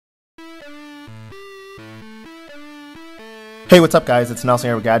Hey, what's up guys, it's Nelson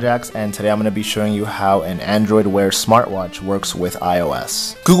here with Gadget, and today I'm going to be showing you how an Android Wear Smartwatch works with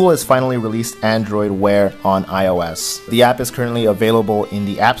iOS. Google has finally released Android Wear on iOS. The app is currently available in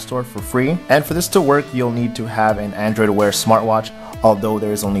the App Store for free, and for this to work you'll need to have an Android Wear Smartwatch, although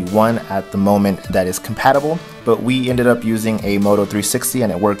there is only one at the moment that is compatible, but we ended up using a Moto 360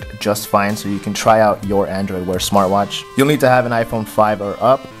 and it worked just fine, so you can try out your Android Wear Smartwatch. You'll need to have an iPhone 5 or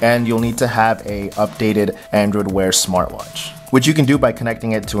up, and you'll need to have a updated Android Wear Smartwatch, which you can do by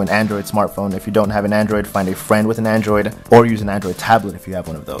connecting it to an Android smartphone. If you don't have an Android, find a friend with an Android, or use an Android tablet if you have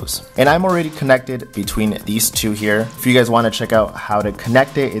one of those. And I'm already connected between these two here. If you guys want to check out how to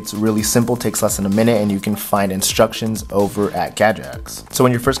connect it, it's really simple, takes less than a minute, and you can find instructions over at Gadget. So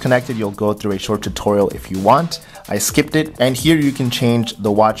when you're first connected, you'll go through a short tutorial if you want. I skipped it, and here you can change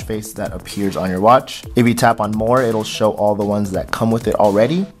the watch face that appears on your watch. If you tap on more, it'll show all the ones that come with it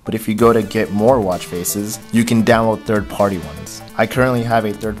already, but if you go to get more watch faces, you can download third-party ones. I currently have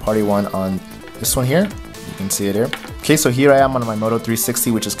a third-party one on this one here. You can see it here. Okay, so here I am on my Moto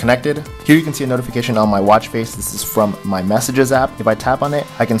 360, which is connected. Here you can see a notification on my watch face. This is from my Messages app. If I tap on it,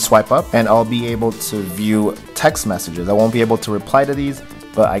 I can swipe up and I'll be able to view text messages. I won't be able to reply to these,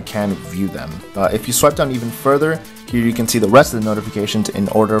 but I can view them. If you swipe down even further, here you can see the rest of the notifications in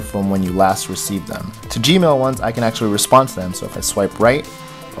order from when you last received them. To Gmail ones, I can actually respond to them. So if I swipe right,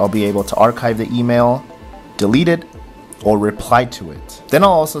 I'll be able to archive the email, delete it, or reply to it. Then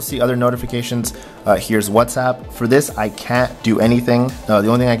I'll also see other notifications. Here's WhatsApp. For this, I can't do anything. The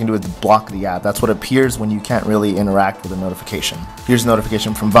only thing I can do is block the app. That's what appears when you can't really interact with a notification. Here's a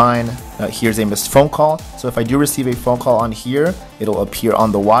notification from Vine. Here's a missed phone call. So if I do receive a phone call on here, it'll appear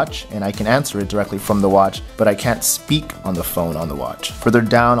on the watch and I can answer it directly from the watch, but I can't speak on the phone on the watch. Further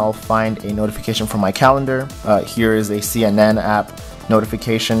down, I'll find a notification from my calendar. Here is a CNN app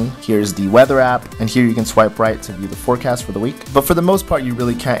notification. Here's the weather app, and here you can swipe right to view the forecast for the week. But for the most part, you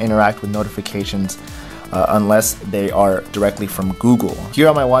really can't interact with notifications unless they are directly from Google. Here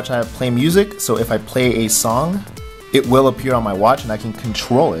on my watch, I have play music, so if I play a song, it will appear on my watch and I can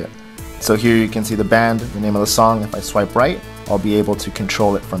control it. So here you can see the band, the name of the song. If I swipe right, I'll be able to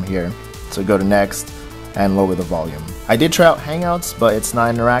control it from here. So go to next and lower the volume. I did try out Hangouts, but it's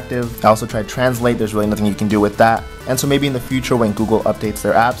not interactive. I also tried Translate. There's really nothing you can do with that. And so maybe in the future when Google updates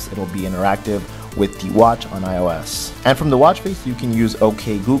their apps, it'll be interactive with the watch on iOS. And from the watch face, you can use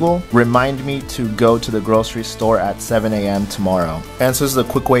OK Google. Remind me to go to the grocery store at 7 a.m. tomorrow. And so this is a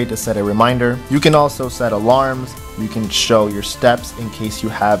quick way to set a reminder. You can also set alarms. You can show your steps in case you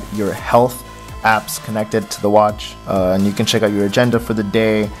have your health apps connected to the watch. And you can check out your agenda for the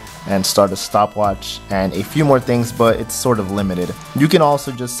day and start a stopwatch and a few more things, but it's sort of limited. You can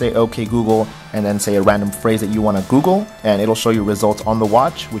also just say OK Google and then say a random phrase that you want to Google, and it'll show you results on the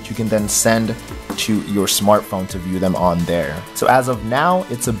watch, which you can then send to your smartphone to view them on there. So as of now,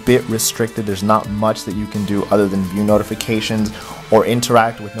 it's a bit restricted. There's not much that you can do other than view notifications or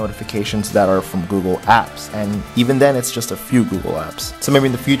interact with notifications that are from Google apps, and even then it's just a few Google apps. So maybe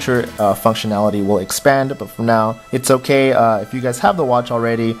in the future functionality will expand, but for now it's okay. If you guys have the watch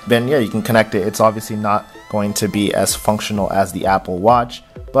already, then yeah, you can connect it. It's obviously not going to be as functional as the Apple Watch,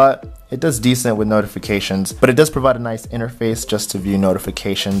 but it does decent with notifications, but it does provide a nice interface just to view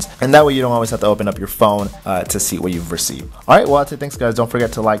notifications, and that way you don't always have to open up your phone to see what you've received. Alright, well that's it. Thanks guys. Don't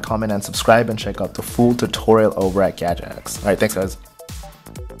forget to like, comment, and subscribe, and check out the full tutorial over at Gadget. Alright, thanks guys.